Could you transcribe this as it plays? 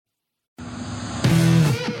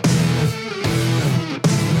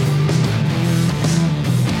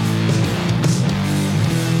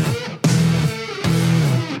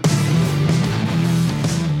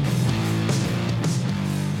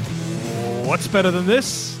What's better than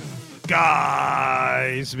this?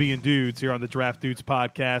 Guys being dudes here on the Draft Dudes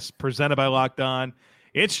podcast presented by Locked On.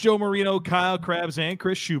 It's Joe Marino, Kyle Krabs, and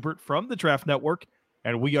Chris Schubert from the Draft Network,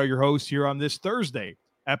 and we are your hosts here on this Thursday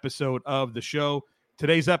episode of the show.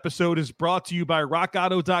 Today's episode is brought to you by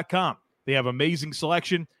RockAuto.com. They have amazing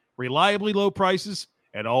selection, reliably low prices,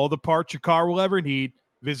 and all the parts your car will ever need.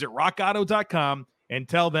 Visit RockAuto.com and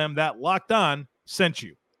tell them that Locked On sent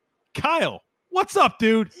you. Kyle, what's up,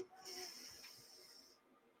 dude?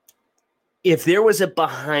 If there was a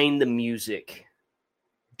behind the music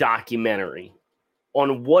documentary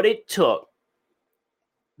on what it took,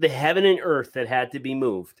 the heaven and earth that had to be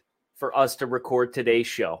moved for us to record today's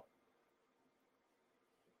show,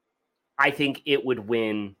 I think it would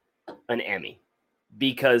win an Emmy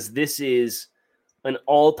because this is an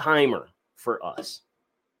all-timer for us.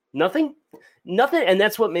 Nothing, and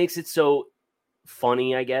that's what makes it so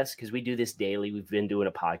funny, I guess, because we do this daily. We've been doing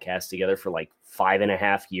a podcast together for like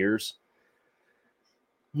 5.5 years.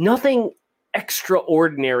 Nothing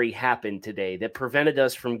extraordinary happened today that prevented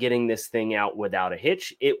us from getting this thing out without a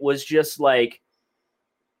hitch. It was just like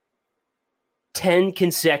 10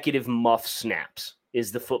 consecutive muff snaps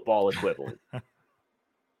is the football equivalent.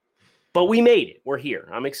 But we made it. We're here.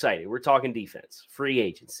 I'm excited. We're talking defense, free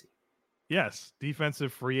agency. Yes,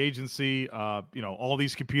 defensive free agency. All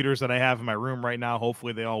these computers that I have in my room right now,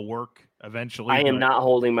 hopefully they all work eventually. I am not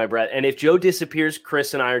holding my breath. And if Joe disappears,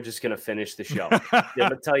 Chris and I are just going to finish the show. I'm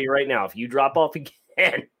going to tell you right now, if you drop off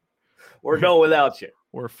again, we're going without you.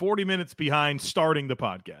 We're 40 minutes behind starting the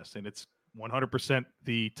podcast, and it's 100%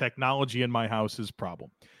 the technology in my house's problem.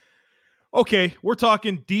 Okay, we're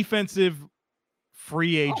talking defensive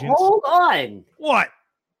free agents. Hold on. What?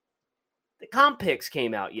 The comp picks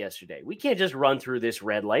came out yesterday. We can't just run through this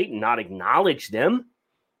red light and not acknowledge them.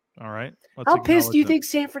 All right. How pissed do you think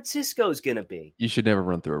San Francisco is going to be? You should never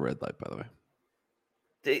run through a red light, by the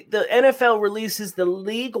way. The NFL releases the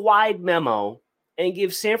league-wide memo and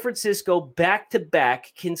gives San Francisco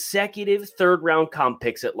back-to-back consecutive third-round comp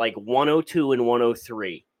picks at like 102 and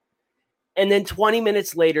 103. And then 20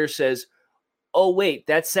 minutes later says, oh, wait,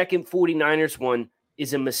 that second 49ers one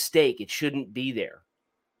is a mistake. It shouldn't be there.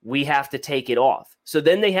 We have to take it off. So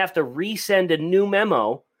then they have to resend a new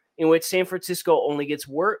memo in which San Francisco only gets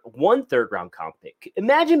one third-round comp pick.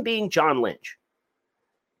 Imagine being John Lynch.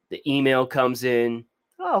 The email comes in.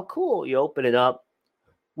 Oh, cool. You open it up.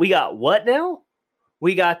 We got what now?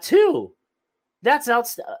 We got 2. That's an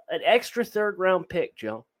extra third-round pick,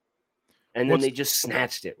 Joe. And then they just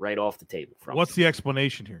snatched it right off the table. What's the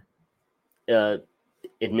explanation here?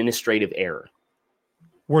 Administrative error.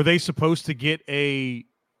 Were they supposed to get a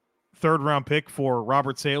third-round pick for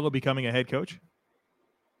Robert Saleh becoming a head coach?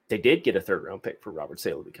 They did get a third-round pick for Robert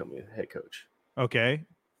Saleh becoming a head coach. Okay.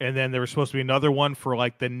 And then there was supposed to be another one for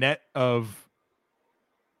like the net of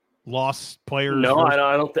lost players. No,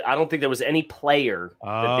 I don't think there was any player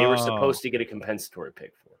that they were supposed to get a compensatory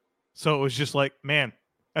pick for. So it was just like, man,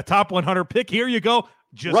 a top 100 pick. Here you go.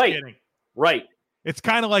 Just kidding. Right. It's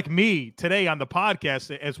kind of like me today on the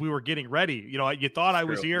podcast as we were getting ready. You thought I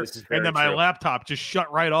was here, and then my laptop just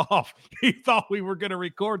shut right off. You thought we were going to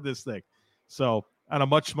record this thing. So on a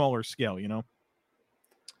much smaller scale,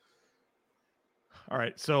 All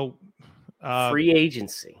right, so free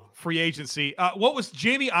agency. What was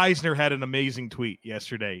Jamie Eisner had an amazing tweet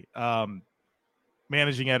yesterday,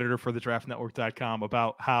 managing editor for the draftnetwork.com,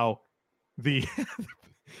 about how the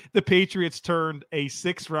the Patriots turned a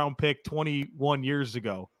 6th-round pick 21 years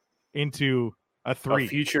ago into a 3. A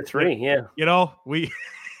future 3, yeah.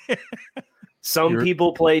 Some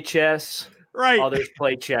people play chess. Right. Others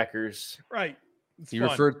play checkers. Right. He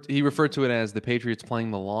referred to it as the Patriots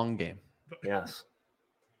playing the long game. Yes.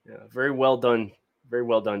 Yeah. Very well done. Very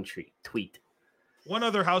well done tweet. One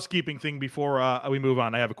other housekeeping thing before we move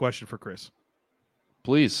on. I have a question for Chris.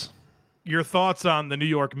 Please. Your thoughts on the New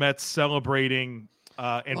York Mets celebrating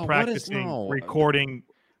and practicing recording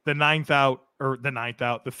the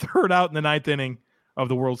the third out in the 9th inning of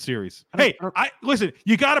the World Series. Listen,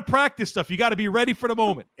 you got to practice stuff. You got to be ready for the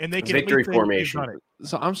moment. And they can victory formation.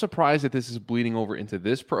 So I'm surprised that this is bleeding over into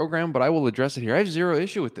this program, but I will address it here. I have zero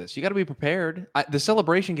issue with this. You got to be prepared. The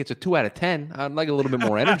celebration gets a 2 out of 10. I'd like a little bit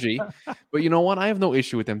more energy, but you know what? I have no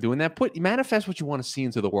issue with them doing that. Manifest what you want to see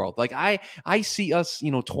into the world. Like I see us,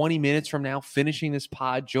 20 minutes from now finishing this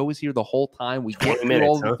pod. Joe is here the whole time. We get through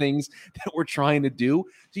all the things that we're trying to do.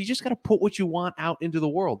 So you just got to put what you want out into the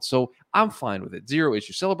world. So I'm fine with it. Zero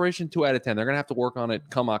issue. Celebration 2 out of 10. They're going to have to work on it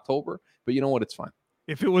come October, but you know what? It's fine.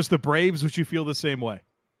 If it was the Braves, would you feel the same way?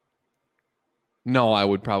 No, I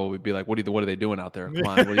would probably be like, what are they doing out there? Come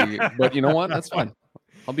on. But you know what? That's fine.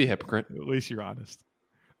 I'll be a hypocrite. At least you're honest.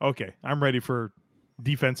 Okay, I'm ready for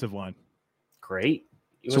defensive line. Great.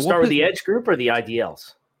 You So want to start with the edge group or the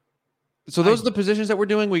IDLs? So those are the positions that we're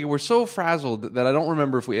doing. We're so frazzled that I don't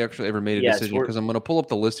remember if we actually ever made a decision, because I'm going to pull up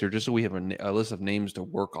the list here just so we have a list of names to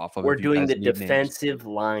work off of. We're doing the defensive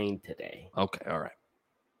line today. Okay, all right.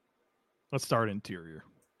 Let's start interior.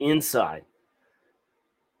 Inside.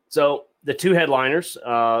 So the two headliners,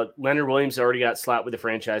 Leonard Williams already got slapped with the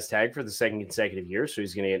franchise tag for the second consecutive year, so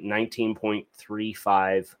he's going to get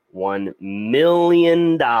 $19.351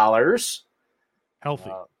 million.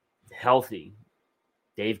 Healthy.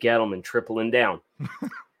 Dave Gettleman tripling down.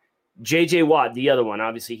 J.J. Watt, the other one,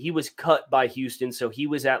 obviously, he was cut by Houston, so he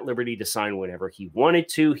was at liberty to sign whenever he wanted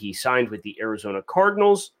to. He signed with the Arizona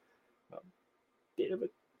Cardinals. A bit of a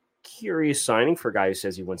curious signing for a guy who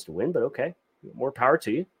says he wants to win, but okay, more power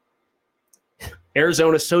to you.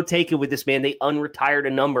 Arizona's so taken with this man, they unretired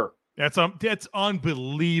a number. That's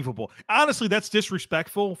unbelievable. Honestly, that's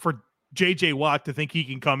disrespectful for J.J. Watt to think he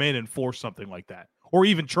can come in and force something like that, or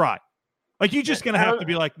even try. Like, you're just going to have to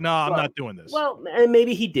be like, no, I'm not doing this. Well, and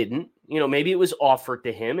maybe he didn't. Maybe it was offered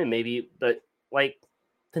to him, and but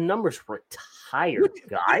the numbers retired,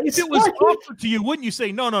 guys. If it was offered to you, wouldn't you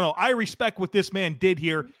say, no, I respect what this man did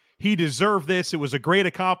here. He deserved this. It was a great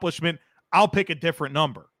accomplishment. I'll pick a different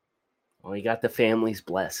number. Well, he got the family's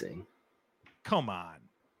blessing. Come on.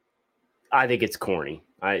 I think it's corny.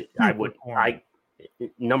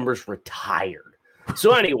 Numbers retired.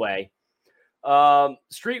 So anyway,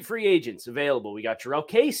 street free agents available. We got Jarrell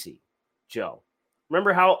Casey. Joe,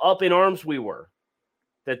 remember how up in arms we were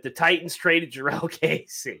that the Titans traded Jarrell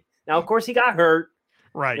Casey? Now, of course, he got hurt.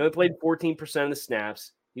 Right. He only played 14% of the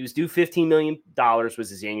snaps. He was due $15 million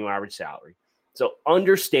was his annual average salary. So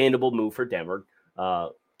understandable move for Denver.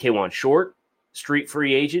 K'Wan Short, street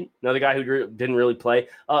free agent, another guy who didn't really play.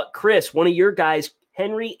 Chris, one of your guys,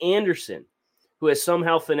 Henry Anderson, who has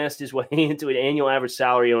somehow finessed his way into an annual average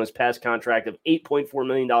salary on his past contract of $8.4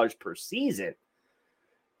 million per season.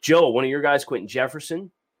 Joe, one of your guys, Quentin Jefferson.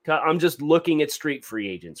 I'm just looking at street free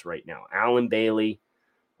agents right now. Alan Bailey.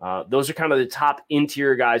 Those are kind of the top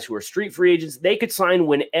interior guys who are street free agents. They could sign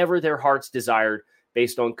whenever their hearts desired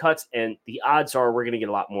based on cuts, and the odds are we're going to get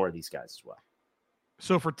a lot more of these guys as well.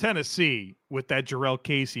 So for Tennessee, with that Jarrell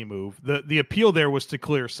Casey move, the appeal there was to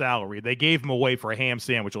clear salary. They gave him away for a ham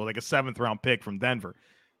sandwich, or like a 7th-round pick from Denver.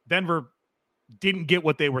 Denver didn't get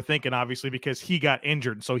what they were thinking, obviously, because he got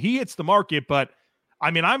injured. So he hits the market, but I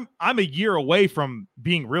mean, I'm a year away from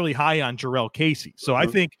being really high on Jarrell Casey. So I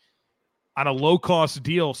think on a low-cost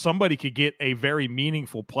deal, somebody could get a very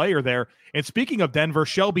meaningful player there. And speaking of Denver,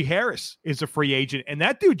 Shelby Harris is a free agent, and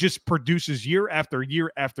that dude just produces year after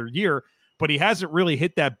year after year, but he hasn't really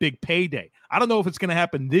hit that big payday. I don't know if it's going to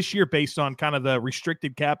happen this year based on kind of the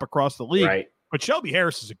restricted cap across the league, right. But Shelby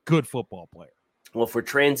Harris is a good football player. Well, if we're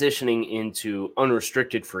transitioning into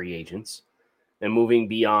unrestricted free agents and moving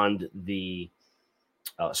beyond the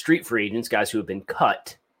street free agents, guys who have been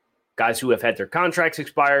cut, guys who have had their contracts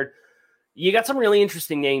expired, you got some really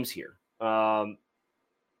interesting names here.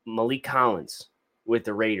 Malik Collins with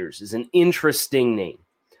the Raiders is an interesting name.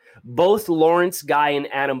 Both Lawrence Guy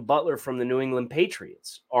and Adam Butler from the New England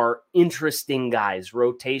Patriots are interesting guys.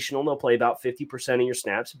 Rotational. They'll play about 50% of your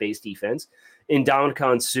snaps, base defense.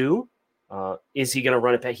 Ndamukong Suh, is he going to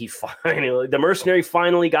run it back? The mercenary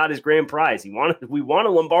finally got his grand prize. We won a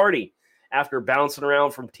Lombardi after bouncing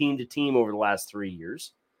around from team to team over the last 3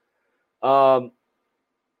 years. You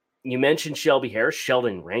mentioned Shelby Harris,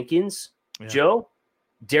 Sheldon Rankins, Joe,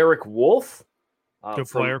 Derek Wolfe. Good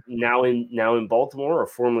player. Now in Baltimore, or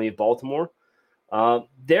formerly of Baltimore.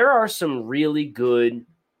 There are some really good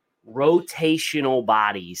rotational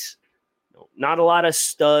bodies. Not a lot of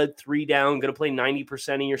stud, 3 down, going to play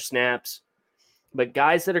 90% of your snaps. But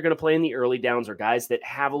guys that are going to play in the early downs are guys that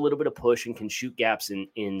have a little bit of push and can shoot gaps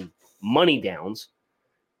in money downs.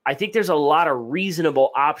 I think there's a lot of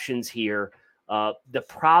reasonable options here. The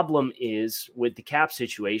problem is with the cap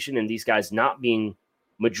situation and these guys not being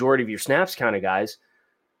majority of your snaps kind of guys,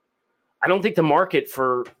 I don't think the market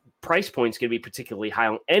for price points is going to be particularly high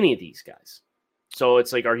on any of these guys. So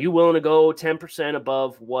it's like, are you willing to go 10%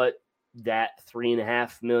 above what that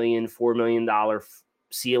 $3.5 million, $4 million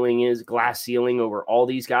ceiling is, glass ceiling over all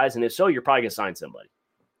these guys? And if so, you're probably going to sign somebody.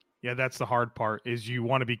 Yeah, that's the hard part, is you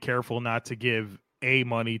want to be careful not to give A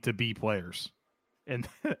money to B players. And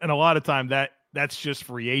a lot of time that's just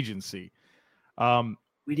free agency.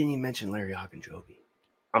 We didn't even mention Larry Ogunjobi.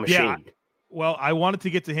 I'm ashamed. Yeah, well, I wanted to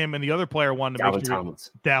get to him, and the other player wanted to Dalvin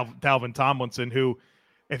Tomlinson. Dalvin Tomlinson, who,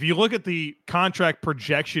 if you look at the contract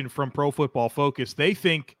projection from Pro Football Focus, they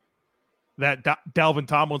think that Dalvin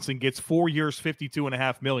Tomlinson gets 4 years,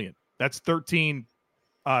 $52.5 million. That's 13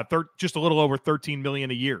 just a little over 13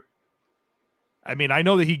 million a year. I mean, I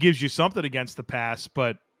know that he gives you something against the pass,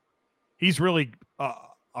 but he's really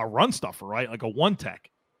a run stuffer, right? Like a one tech.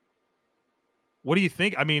 What do you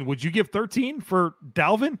think? I mean, would you give 13 for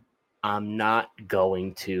Dalvin? I'm not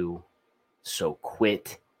going to, so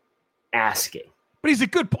quit asking. But he's a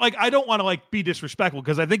good, like, I don't want to like be disrespectful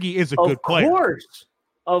because I think he is a good player.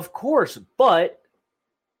 Of course. But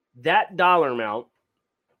that dollar amount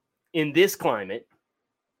in this climate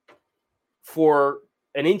for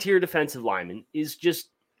an interior defensive lineman is just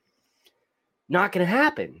not going to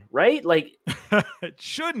happen, right? Like it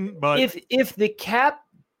shouldn't, but if the cap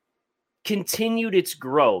continued its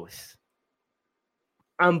growth,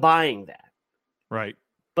 I'm buying that. Right.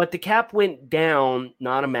 But the cap went down,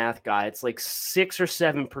 not a math guy. It's like 6 or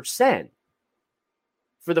 7%.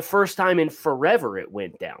 For the first time in forever, it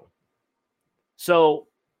went down. So,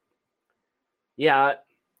 yeah,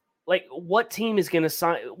 like what team is going to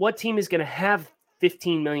sign? What team is going to have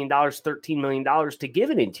 $15 million, $13 million to give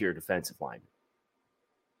an interior defensive line?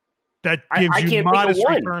 That gives you modest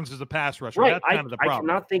returns as a pass rusher. Right. That's kind of the problem.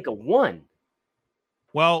 I cannot think of one.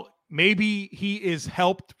 Well, maybe he is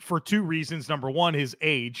helped for two reasons. Number one, his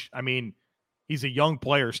age. I mean, he's a young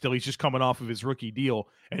player still. He's just coming off of his rookie deal.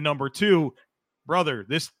 And number two, brother,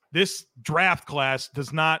 this draft class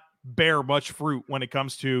does not bear much fruit when it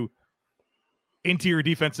comes to interior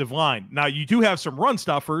defensive line. Now, you do have some run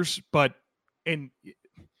stuffers, but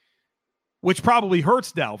which probably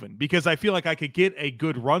hurts Dalvin because I feel like I could get a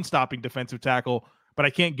good run-stopping defensive tackle, but I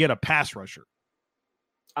can't get a pass rusher.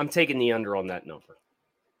 I'm taking the under on that number.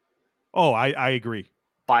 Oh, I agree.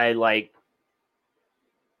 By like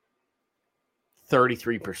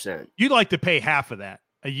 33%. You'd like to pay half of that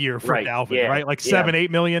a year for Dalvin, right? Like 7-8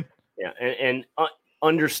 million? Yeah, and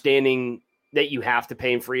understanding that you have to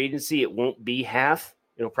pay in free agency, it won't be half.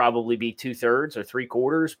 It'll probably be 2/3 or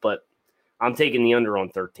 3/4, but I'm taking the under on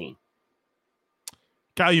 13.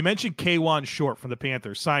 Kyle, you mentioned Kawann Short from the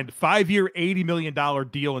Panthers. Signed 5-year, $80 million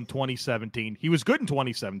deal in 2017. He was good in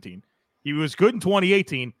 2017. He was good in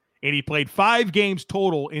 2018, and he played 5 games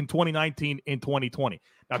total in 2019 and 2020.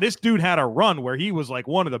 Now, this dude had a run where he was like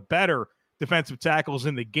one of the better defensive tackles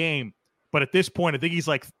in the game, but at this point, I think he's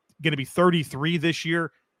like going to be 33 this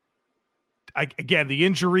year. Again, the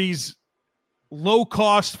injuries,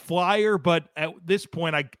 low-cost flyer, but at this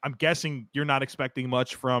point, I'm guessing you're not expecting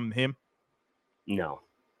much from him. No.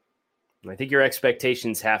 I think your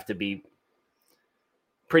expectations have to be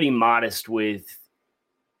pretty modest with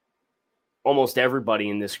almost everybody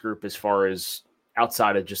in this group as far as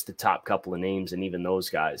outside of just the top couple of names and even those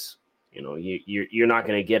guys. You know, you're not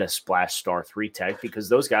going to get a splash star 3 tech because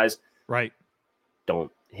those guys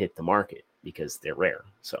don't hit the market because they're rare.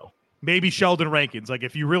 So maybe Sheldon Rankins. Like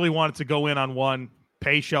if you really wanted to go in on one,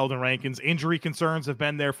 pay Sheldon Rankins. Injury concerns have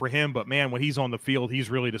been there for him, but man, when he's on the field, he's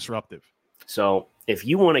really disruptive. So if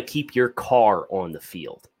you want to keep your car on the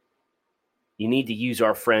field, you need to use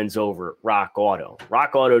our friends over at Rock Auto.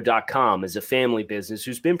 RockAuto.com is a family business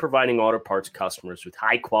who's been providing auto parts customers with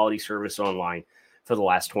high-quality service online for the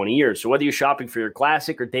last 20 years. So whether you're shopping for your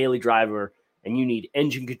classic or daily driver and you need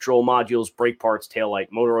engine control modules, brake parts, taillight,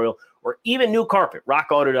 motor oil, or even new carpet,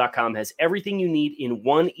 RockAuto.com has everything you need in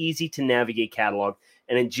one easy-to-navigate catalog.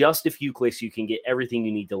 And in just a few clicks, you can get everything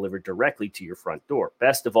you need delivered directly to your front door.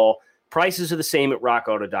 Best of all, prices are the same at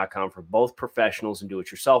rockauto.com for both professionals and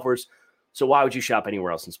do-it-yourselfers. So why would you shop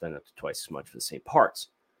anywhere else and spend up to twice as much for the same parts?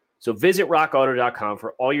 So visit rockauto.com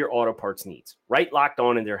for all your auto parts needs. Right locked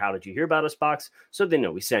on in their How Did You Hear About Us box so they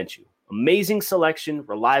know we sent you. Amazing selection,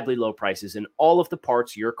 reliably low prices, and all of the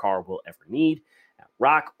parts your car will ever need at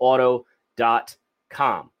rockauto.com.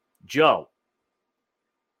 Joe,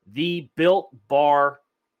 the Built Bar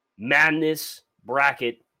Madness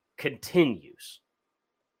bracket continues.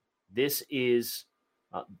 This is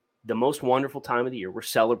the most wonderful time of the year. We're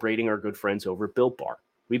celebrating our good friends over at Built Bar.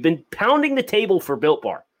 We've been pounding the table for Built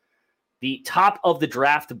Bar, the top of the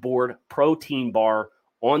draft board protein bar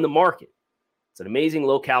on the market. It's an amazing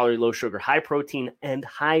low-calorie, low-sugar, high-protein, and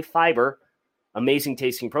high-fiber, amazing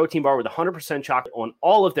tasting protein bar with 100% chocolate on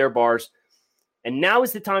all of their bars. And now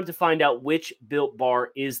is the time to find out which Built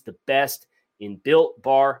Bar is the best in Built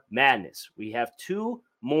Bar Madness. We have 2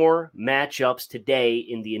 more matchups today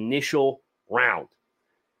in the initial round.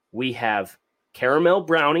 We have Caramel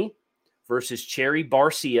Brownie versus Cherry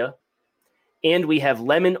Barcia, and we have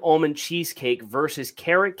Lemon Almond Cheesecake versus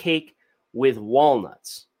Carrot Cake with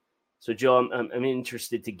Walnuts. So, Joe, I'm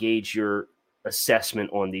interested to gauge your assessment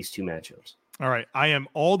on these 2 matchups. All right. I am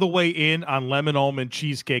all the way in on Lemon Almond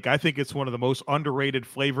Cheesecake. I think it's one of the most underrated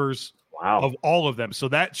flavors of all of them. So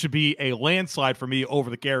that should be a landslide for me over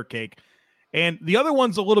the Carrot Cake. And the other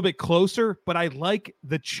one's a little bit closer, but I like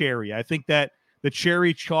the cherry. I think that the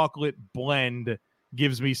cherry chocolate blend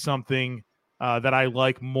gives me something that I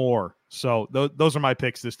like more. So those are my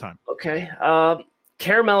picks this time. Okay.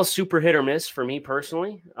 Caramel super hit or miss for me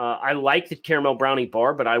personally. I like the caramel brownie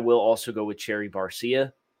bar, but I will also go with cherry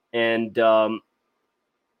barcia. And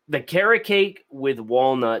the carrot cake with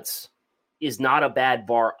walnuts is not a bad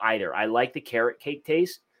bar either. I like the carrot cake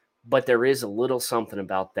taste, but there is a little something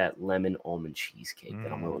about that lemon almond cheesecake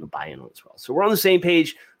that I'm willing to buy in on as well. So we're on the same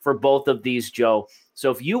page for both of these, Joe. So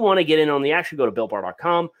if you want to get in on the action, go to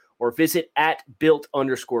BuiltBar.com or visit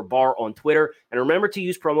 @built_bar on Twitter. And remember to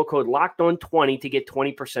use promo code LOCKEDON20 to get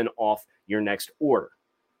 20% off your next order.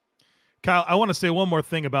 Kyle, I want to say one more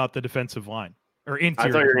thing about the defensive line. Or interior.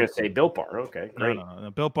 I thought you were going to say Built Bar. Okay, great.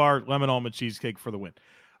 No. Built Bar, lemon almond cheesecake for the win.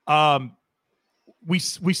 We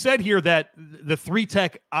said here that the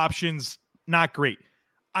 3-tech options, not great.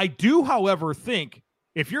 I do, however, think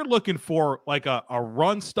if you're looking for like a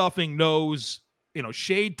run stuffing nose,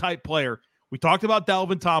 shade type player, we talked about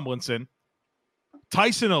Dalvin Tomlinson.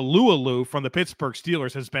 Tyson Alualu from the Pittsburgh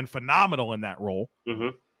Steelers has been phenomenal in that role. Mm-hmm.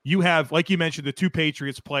 You have, like you mentioned, the two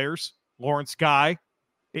Patriots players. Lawrence Guy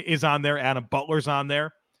is on there. Adam Butler's on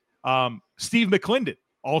there. Steve McClendon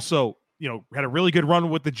also, had a really good run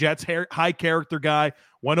with the Jets. High character guy.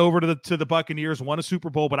 Went over to the Buccaneers, won a Super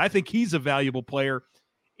Bowl, but I think he's a valuable player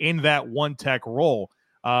in that 1-tech role.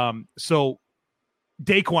 So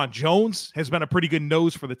Daquan Jones has been a pretty good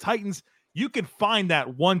nose for the Titans. You can find that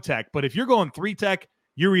 1-tech, but if you're going 3-tech,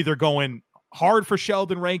 you're either going hard for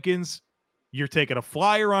Sheldon Rankins, you're taking a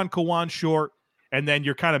flyer on Kawan Short, and then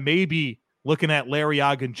you're kind of maybe looking at Larry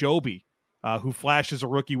Ogunjobi, who flashes a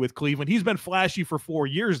rookie with Cleveland. He's been flashy for 4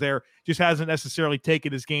 years there, just hasn't necessarily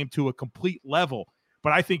taken his game to a complete level.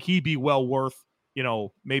 But I think he'd be well worth,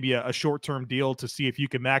 maybe a short-term deal to see if you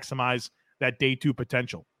can maximize that day 2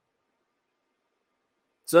 potential.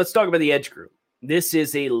 So let's talk about the edge group. This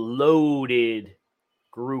is a loaded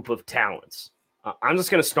group of talents. I'm just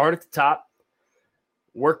going to start at the top,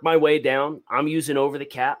 work my way down. I'm using Over the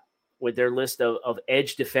Cap with their list of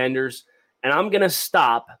edge defenders, and I'm going to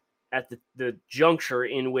stop at the juncture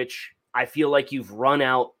in which I feel like you've run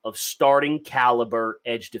out of starting caliber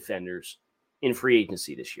edge defenders in free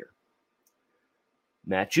agency this year.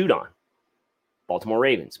 Matt Judon, Baltimore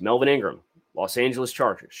Ravens. Melvin Ingram, Los Angeles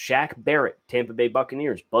Chargers. Shaq Barrett, Tampa Bay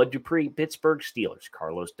Buccaneers. Bud Dupree, Pittsburgh Steelers.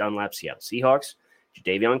 Carlos Dunlap, Seattle Seahawks.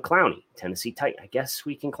 Jadeveon Clowney, Tennessee Titans. I guess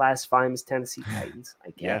we can classify him as Tennessee Titans,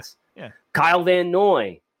 I guess. Yeah. Kyle Van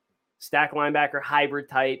Noy, stack linebacker hybrid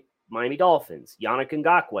type, Miami Dolphins. Yannick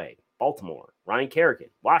Ngakoue, Baltimore. Ryan Kerrigan,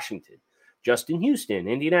 Washington. Justin Houston,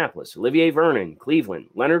 Indianapolis. Olivier Vernon, Cleveland.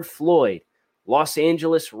 Leonard Floyd, Los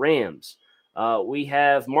Angeles Rams. We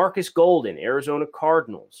have Marcus Golden, Arizona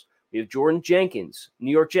Cardinals. We have Jordan Jenkins,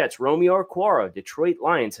 New York Jets. Romeo Okwara, Detroit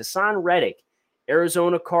Lions. Hassan Reddick,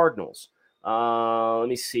 Arizona Cardinals. Let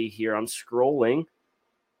me see here. I'm scrolling,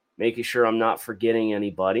 making sure I'm not forgetting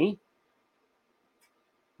anybody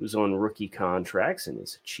who's on rookie contracts and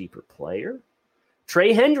is a cheaper player.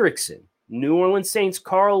 Trey Hendrickson, New Orleans Saints.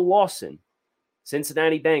 Carl Lawson,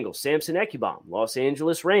 Cincinnati Bengals. Samson Ekubom, Los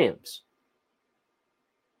Angeles Rams.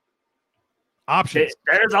 Options.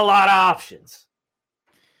 There's a lot of options.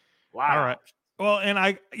 All right. Well,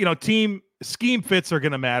 and team scheme fits are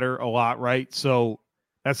going to matter a lot, right? So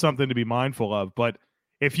that's something to be mindful of. But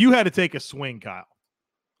if you had to take a swing, Kyle,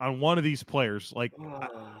 on one of these players, like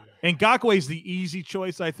Ngakoue is the easy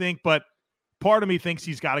choice, I think, but part of me thinks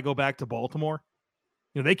he's got to go back to Baltimore.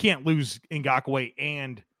 They can't lose Ngakoue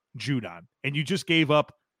and Judon, and you just gave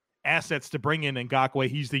up assets to bring in Ngakoue.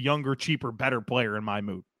 He's the younger, cheaper, better player in my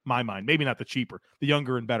mind. Maybe not the cheaper, the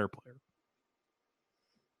younger and better player.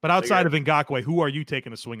 But outside of Ngakoue, who are you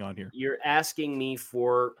taking a swing on here? You're asking me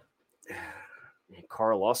for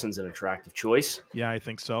Carl Lawson's an attractive choice. Yeah, I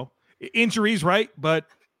think so. Injuries, right? But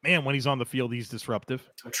man, when he's on the field, he's disruptive.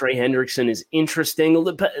 Trey Hendrickson is interesting. A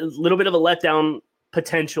little bit of a letdown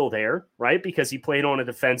potential there, right? Because he played on a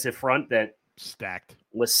defensive front that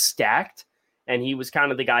was stacked, and he was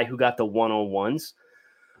kind of the guy who got the one-on-ones.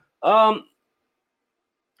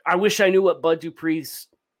 I wish I knew what Bud Dupree's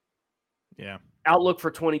outlook for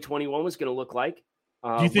 2021 was going to look like.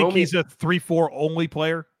 Do you think he's a 3-4 only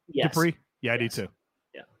player, yes. Dupree? Yeah, I do Yes. too.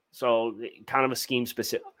 Yeah. So kind of a scheme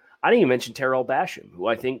specific. I didn't even mention Terrell Basham, who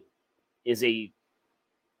I think is a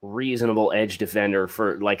reasonable edge defender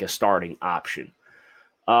for like a starting option.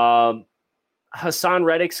 Hassan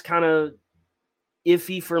Reddick's kind of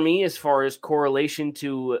iffy for me as far as correlation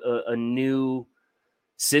to a new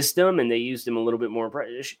system, and they used him a little bit more.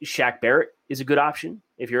 Shaq Barrett is a good option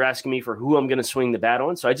if you're asking me for who I'm going to swing the bat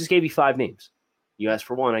on. So I just gave you 5 names. You asked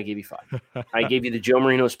for 1, I gave you 5. I gave you the Joe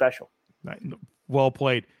Marino special. Well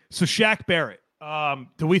played. So Shaq Barrett,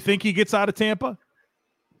 do we think he gets out of Tampa?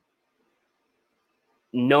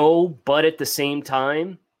 No, but at the same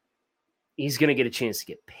time, he's going to get a chance to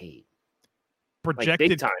get paid. Projected, like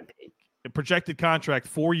big time paid. Projected contract,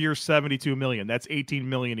 4 years, $72 million. That's $18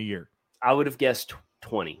 million a year. I would have guessed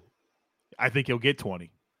 20. I think he'll get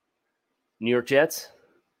 20. New York Jets?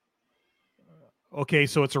 Okay,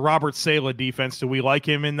 so it's a Robert Saleh defense. Do we like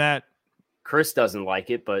him in that? Chris doesn't like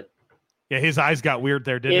it, but yeah, his eyes got weird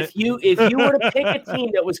there, didn't it? If you were to pick a team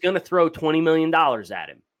that was going to throw $20 million at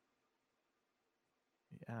him,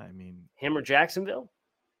 yeah, I mean, him or Jacksonville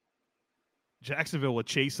with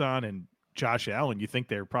Chason and Josh Allen, you think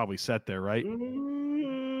they're probably set there, right?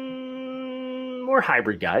 More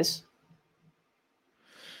hybrid guys.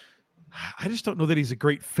 I just don't know that he's a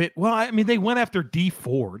great fit. Well, I mean, they went after D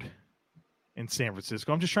Ford in San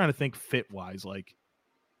Francisco. I'm just trying to think fit wise, like,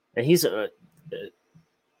 and he's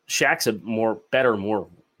Shaq's a more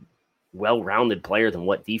well-rounded player than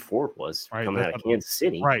what D Ford was coming out of Kansas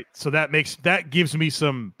City. Right. So that gives me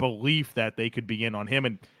some belief that they could be in on him,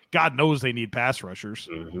 and God knows they need pass rushers.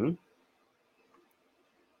 Mm-hmm.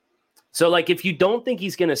 So, like, if you don't think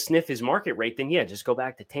he's going to sniff his market rate, then yeah, just go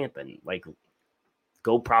back to Tampa and like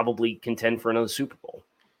go probably contend for another Super Bowl.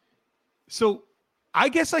 So I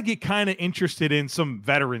guess I get kind of interested in some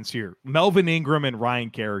veterans here, Melvin Ingram and Ryan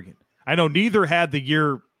Kerrigan. I know neither had the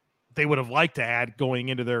year they would have liked to add going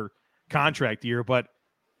into their contract year, but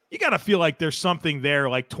you got to feel like there's something there,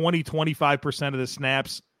 like 20-25% of the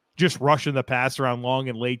snaps just rushing the pass around long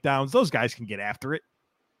and late downs. Those guys can get after it.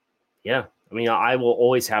 Yeah. I mean, I will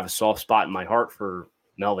always have a soft spot in my heart for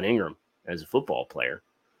Melvin Ingram as a football player.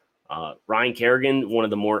 Ryan Kerrigan, one of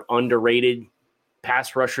the more underrated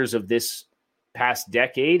pass rushers of this past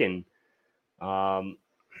decade. And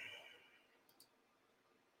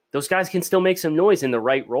those guys can still make some noise in the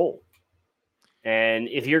right role. And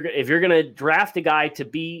if you're going to draft a guy to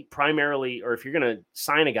be primarily, or if you're going to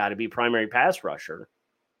sign a guy to be primary pass rusher,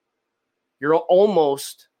 you're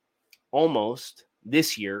almost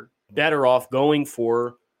this year better off going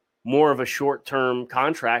for more of a short-term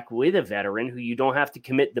contract with a veteran who you don't have to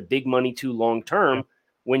commit the big money to long-term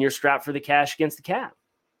when you're strapped for the cash against the cap.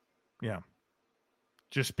 Yeah.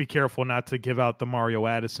 Just be careful not to give out the Mario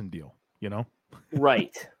Addison deal, you know?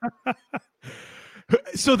 Right.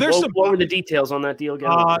 So there's what were the details on that deal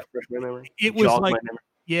again? It was like,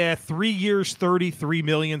 3 years, $33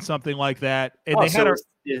 million, something like that. And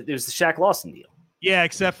it was the Shaq Lawson deal. Yeah,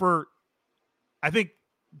 except for I think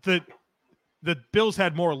the Bills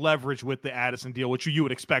had more leverage with the Addison deal, which you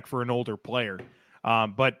would expect for an older player.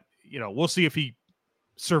 But we'll see if he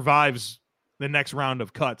survives the next round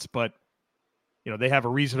of cuts. But they have a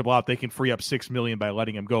reasonable out. They can free up $6 million by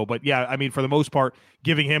letting him go. But yeah, I mean, for the most part,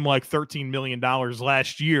 giving him like $13 million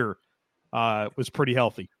last year was pretty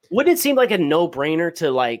healthy. Wouldn't it seem like a no-brainer to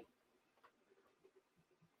like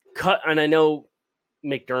cut? And I know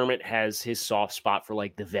McDermott has his soft spot for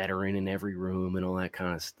like the veteran in every room and all that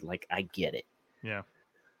kind of stuff. Like, I get it. Yeah.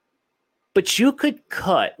 But you could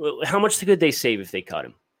cut. How much could they save if they cut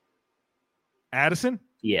him? Addison?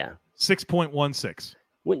 Yeah. 6.16.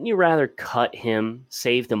 Wouldn't you rather cut him,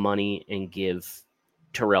 save the money, and give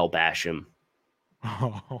Terrell Basham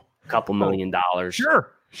a couple $1 million?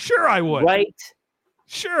 Sure, I would. Right?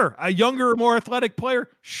 Sure. A younger, more athletic player?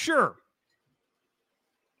 Sure.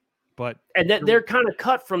 And they're kind of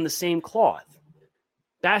cut from the same cloth.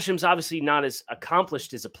 Basham's obviously not as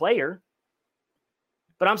accomplished as a player,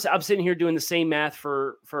 but I'm sitting here doing the same math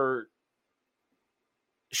for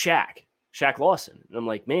Shaq Lawson. And I'm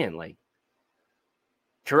like, man, like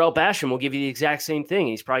Terrell Basham will give you the exact same thing.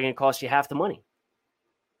 He's probably going to cost you half the money.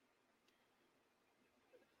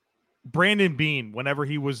 Brandon Beane, whenever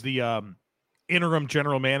he was the interim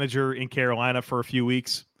general manager in Carolina for a few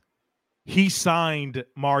weeks, he signed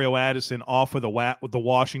Mario Addison off of the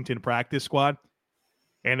Washington practice squad.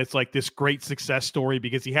 And it's like this great success story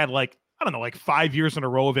because he had like 5 years in a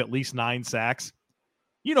row of at least 9 sacks.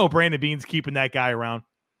 Brandon Beane's keeping that guy around.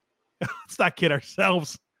 Let's not kid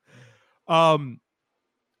ourselves. Kyle,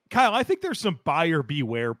 I think there's some buyer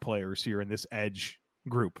beware players here in this edge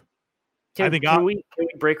group. Can we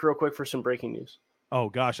break real quick for some breaking news? Oh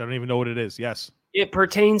gosh, I don't even know what it is. Yes. It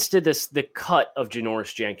pertains to the cut of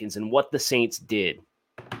Janoris Jenkins and what the Saints did.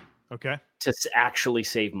 Okay. To actually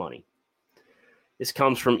save money. This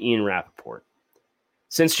comes from Ian Rappaport.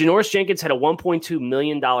 Since Janoris Jenkins had a $1.2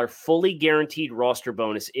 million fully guaranteed roster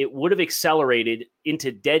bonus, it would have accelerated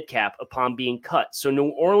into dead cap upon being cut. So New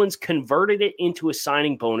Orleans converted it into a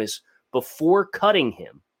signing bonus before cutting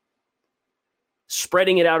him,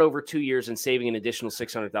 spreading it out over 2 years and saving an additional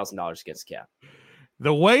 $600,000 against the cap.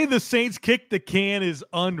 The way the Saints kick the can is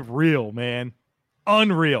unreal, man.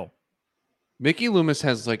 Unreal. Mickey Loomis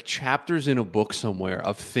has like chapters in a book somewhere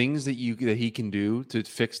of things that he can do to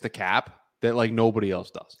fix the cap that like nobody else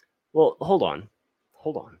does. Well, hold on.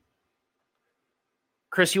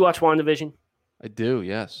 Chris, you watch WandaVision? I do,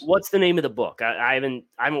 yes. What's the name of the book? I haven't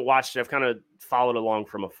watched it. I've kind of followed along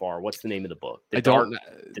from afar. What's the name of the book? The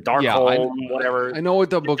Dark Home, whatever. I know what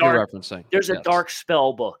the book you're referencing. There's a dark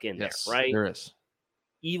spell book in there, right? There is.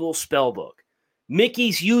 Evil spell book.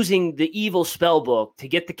 Mickey's using the evil spell book to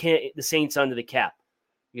get the Saints under the cap.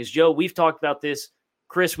 Because, Joe, we've talked about this.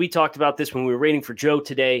 Chris, we talked about this when we were waiting for Joe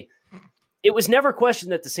today. It was never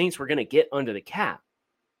questioned that the Saints were going to get under the cap.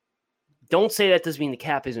 Don't say that doesn't mean the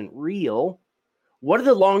cap isn't real. What are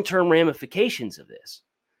the long-term ramifications of this?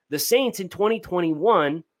 The Saints in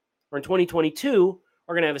 2021 or in 2022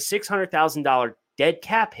 are going to have a $600,000 dead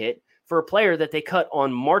cap hit for a player that they cut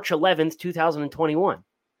on March 11th, 2021.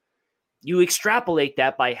 You extrapolate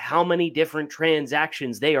that by how many different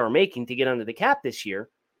transactions they are making to get under the cap this year.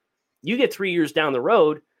 You get 3 years down the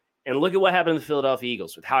road, and look at what happened to the Philadelphia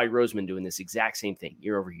Eagles with Howie Roseman doing this exact same thing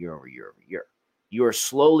year over year over year over year. You are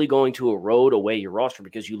slowly going to erode away your roster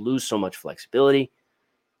because you lose so much flexibility,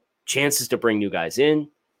 chances to bring new guys in.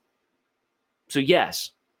 So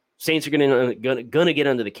yes, Saints are going to get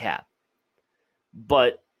under the cap.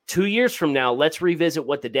 But 2 years from now, let's revisit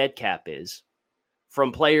what the dead cap is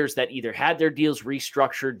from players that either had their deals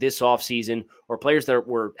restructured this offseason or players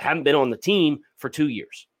that haven't been on the team for 2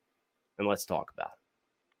 years. And let's talk about it.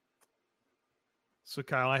 So,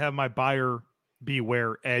 Kyle, I have my buyer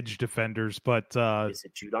beware edge defenders, but is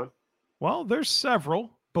it Judon? Well, there's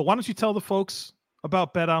several, but why don't you tell the folks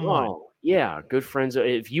about Bet Online? Oh, yeah, good friends.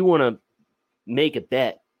 If you want to make a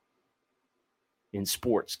bet in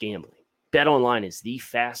sports gambling, Bet Online is the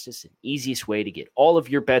fastest and easiest way to get all of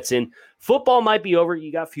your bets in. Football might be over.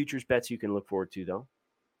 You got futures bets you can look forward to, though.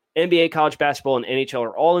 NBA, college basketball, and NHL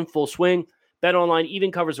are all in full swing. Bet Online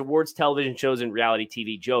even covers awards, television shows, and reality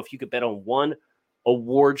TV. Joe, if you could bet on one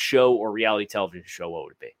award show or reality television show, what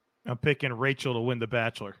would it be? I'm picking Rachel to win The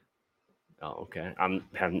Bachelor. Oh, okay.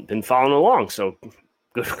 Haven't been following along, so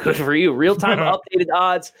good for you. Real-time updated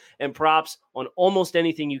odds and props on almost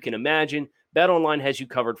anything you can imagine. BetOnline has you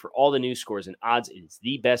covered for all the news, scores, and odds. It is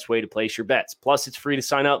the best way to place your bets. Plus, it's free to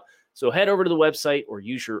sign up. So head over to the website or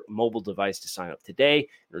use your mobile device to sign up today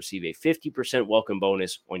and receive a 50% welcome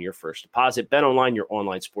bonus on your first deposit. BetOnline, your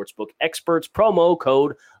online sportsbook experts. Promo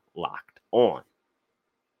code Locked On.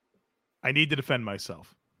 I need to defend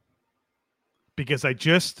myself because I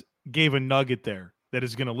just gave a nugget there that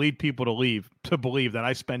is going to lead people to believe that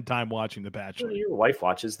I spend time watching The Bachelor. Your wife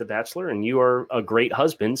watches The Bachelor, and you are a great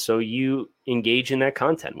husband, so you engage in that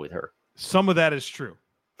content with her. Some of that is true.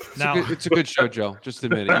 Now, it's a good show, Joe. Just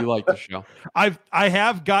admit it. You like the show. I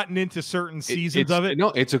have gotten into certain seasons of it. No,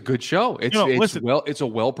 it's a good show. It's a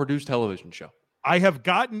well-produced television show. I have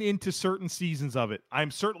gotten into certain seasons of it.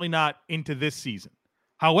 I'm certainly not into this season.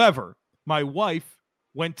 However, my wife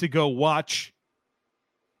went to go watch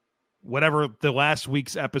whatever the last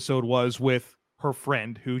week's episode was with her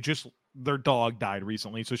friend who their dog died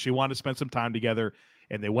recently. So she wanted to spend some time together,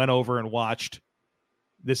 and they went over and watched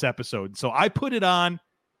this episode. So I put it on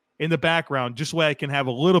in the background just so I can have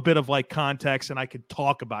a little bit of like context and I could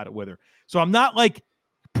talk about it with her. So I'm not like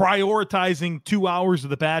prioritizing 2 hours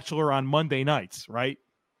of The Bachelor on Monday nights, right?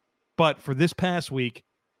 But for this past week,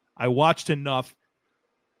 I watched enough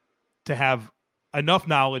to have enough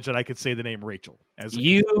knowledge that I could say the name Rachel.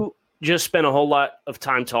 You just spent a whole lot of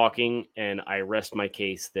time talking, and I rest my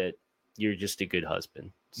case that you're just a good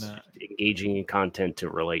husband. Engaging in content to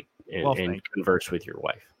relate and converse with your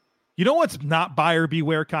wife. You know what's not buyer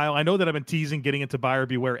beware, Kyle? I know that I've been teasing getting into buyer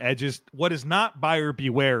beware edges. What is not buyer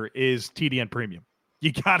beware is TDN Premium.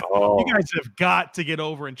 You guys have got to get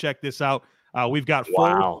over and check this out. We've got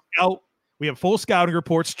full scouting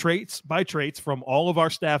reports, traits by traits from all of our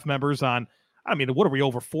staff members on, I mean, what are we,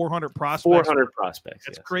 over 400 prospects? 400 prospects.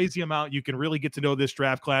 That's a crazy amount. You can really get to know this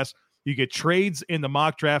draft class. You get trades in the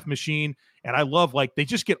mock draft machine. And I love, like, they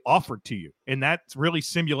just get offered to you. And that really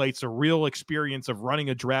simulates a real experience of running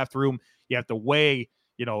a draft room. You have to weigh,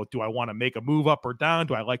 do I want to make a move up or down?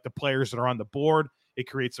 Do I like the players that are on the board? It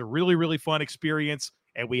creates a really, really fun experience.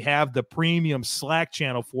 And we have the premium Slack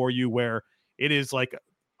channel for you where it is like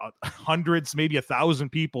hundreds, maybe 1,000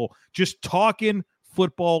 people just talking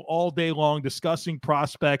football all day long, discussing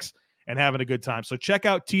prospects and having a good time. So check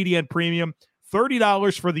out TDN Premium,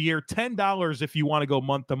 $30 for the year, $10 if you want to go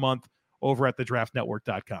month to month over at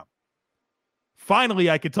thedraftnetwork.com. Finally,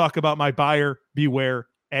 I could talk about my buyer beware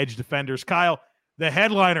edge defenders. Kyle, the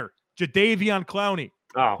headliner, Jadeveon Clowney.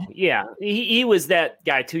 Oh, yeah. He was that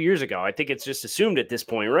guy 2 years ago. I think it's just assumed at this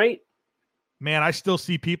point, right? Man, I still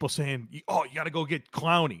see people saying, oh, you got to go get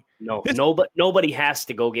Clowney. No, nobody has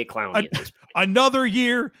to go get Clowney at this point. Another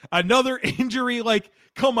year, another injury. Like,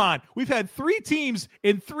 come on. We've had 3 teams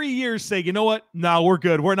in 3 years say, you know what? No, we're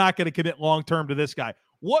good. We're not going to commit long-term to this guy.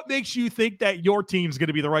 What makes you think that your team's going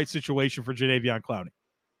to be the right situation for Jadeveon Clowney?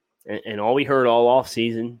 And all we heard all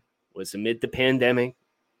offseason was amid the pandemic,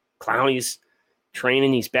 Clowney's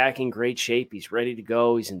training. He's back in great shape. He's ready to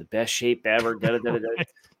go. He's in the best shape ever.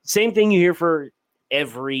 Same thing you hear for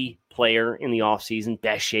every player in the offseason,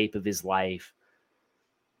 best shape of his life.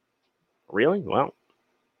 Really? Well,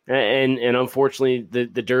 and unfortunately,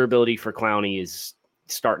 the durability for Clowney is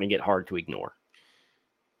starting to get hard to ignore.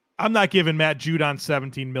 I'm not giving Matt Judon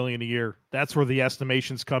 $17 million a year. That's where the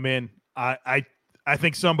estimations come in. I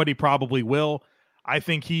think somebody probably will. I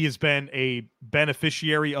think he has been a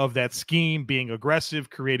beneficiary of that scheme, being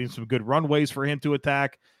aggressive, creating some good runways for him to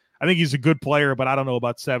attack. I think he's a good player, but I don't know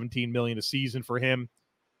about $17 million a season for him.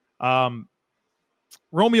 Romeo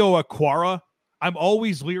Okwara, I'm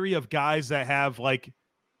always leery of guys that have like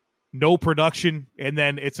no production and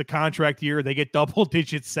then it's a contract year. They get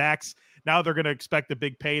double-digit sacks. Now they're going to expect a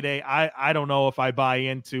big payday. I don't know if I buy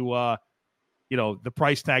into the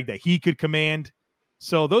price tag that he could command.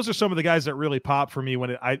 So those are some of the guys that really pop for me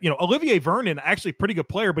when Olivier Vernon, actually pretty good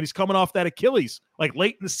player, but he's coming off that Achilles like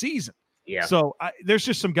late in the season. Yeah. So there's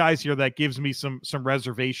just some guys here that gives me some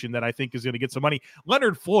reservation that I think is going to get some money.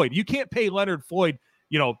 Leonard Floyd, you can't pay Leonard Floyd,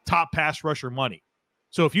 top pass rusher money.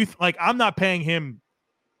 So if you I'm not paying him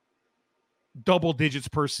double digits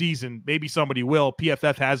per season. Maybe somebody will.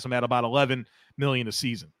 PFF has him at about 11 million a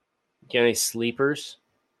season. Get any sleepers?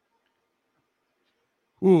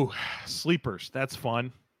 Ooh, sleepers. That's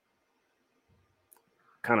fun.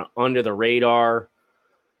 Kind of under the radar.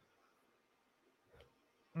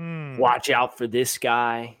 Watch out for this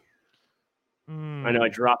guy. I know I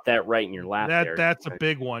dropped that right in your lap. That's a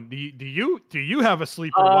big one. Do you have a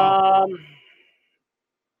sleeper? Let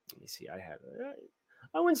me see.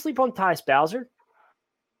 I wouldn't sleep on Tyus Bowser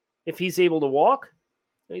if he's able to walk.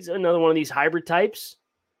 He's another one of these hybrid types.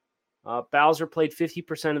 Bowser played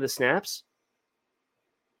 50% of the snaps.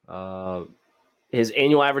 His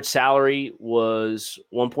annual average salary was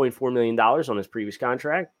 $1.4 million on his previous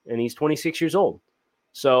contract, and he's 26 years old.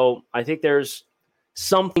 So I think there's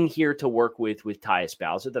something here to work with Tyus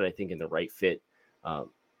Bowser that I think in the right fit,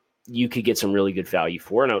 you could get some really good value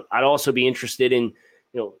for. And I'd also be interested in,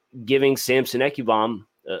 giving Samson Ekubom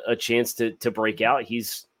a chance to break out.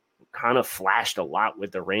 He's kind of flashed a lot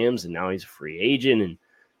with the Rams, and now he's a free agent. And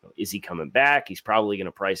is he coming back? He's probably going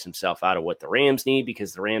to price himself out of what the Rams need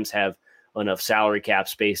because the Rams have enough salary cap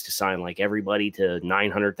space to sign like everybody to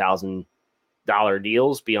 $900,000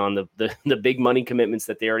 deals beyond the big money commitments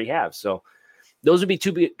that they already have. So those would be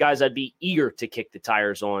two guys I'd be eager to kick the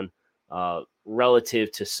tires on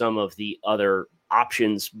relative to some of the other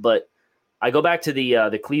options. But I go back to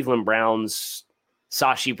the Cleveland Browns,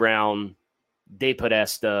 Sashi Brown, De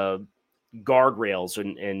Podesta guardrails,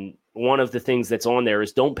 and one of the things that's on there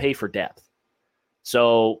is don't pay for depth.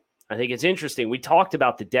 So I think it's interesting. We talked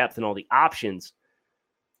about the depth and all the options.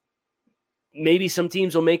 Maybe some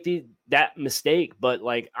teams will make that mistake, but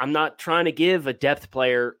I'm not trying to give a depth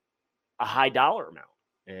player a high dollar amount.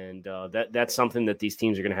 And that's something that these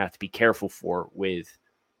teams are going to have to be careful for with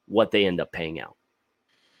what they end up paying out.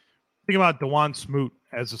 Think about Dewan Smoot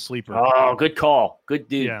as a sleeper. Oh, good call. Good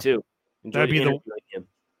dude, too. That'd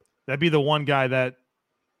be the one guy that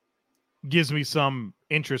gives me some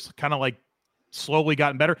interest, kind of like slowly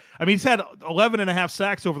gotten better. I mean, he's had 11 and a half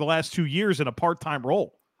sacks over the last 2 years in a part-time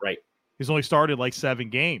role. Right. He's only started 7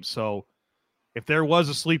 games. So if there was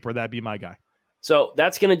a sleeper, that'd be my guy. So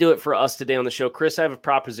that's going to do it for us today on the show. Chris, I have a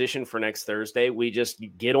proposition for next Thursday. We just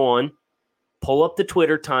get on, pull up the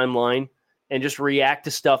Twitter timeline, and just react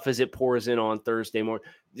to stuff as it pours in on Thursday morning.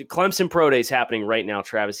 The Clemson Pro Day is happening right now.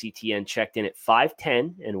 Travis Etienne checked in at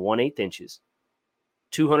 5'10" and 1/8 inches,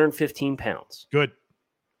 215 pounds. Good.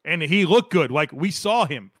 And he looked good. We saw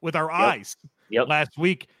him with our eyes last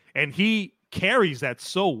week, and he carries that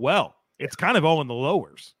so well. It's kind of all in the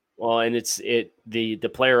lowers. Well, and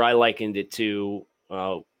the player I likened it to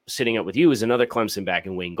sitting up with you is another Clemson back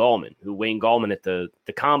in Wayne Gallman, who Wayne Gallman at the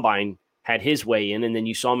Combine had his way in, and then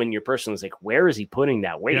you saw him in your person. It was like, where is he putting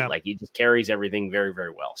that weight? Yeah. He just carries everything very,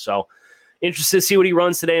 very well. So Interested to see what he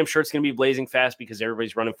runs today. I'm sure it's going to be blazing fast because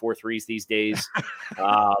everybody's running 4.3s these days.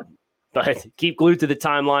 But keep glued to the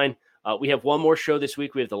timeline. We have one more show this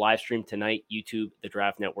week. We have the live stream tonight, YouTube, the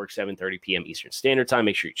Draft Network, 7:30 p.m. Eastern Standard Time.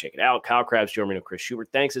 Make sure you check it out. Kyle Krabs, Joe Marino, Chris Schubert.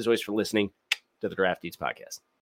 Thanks as always for listening to the Draft Dudes podcast.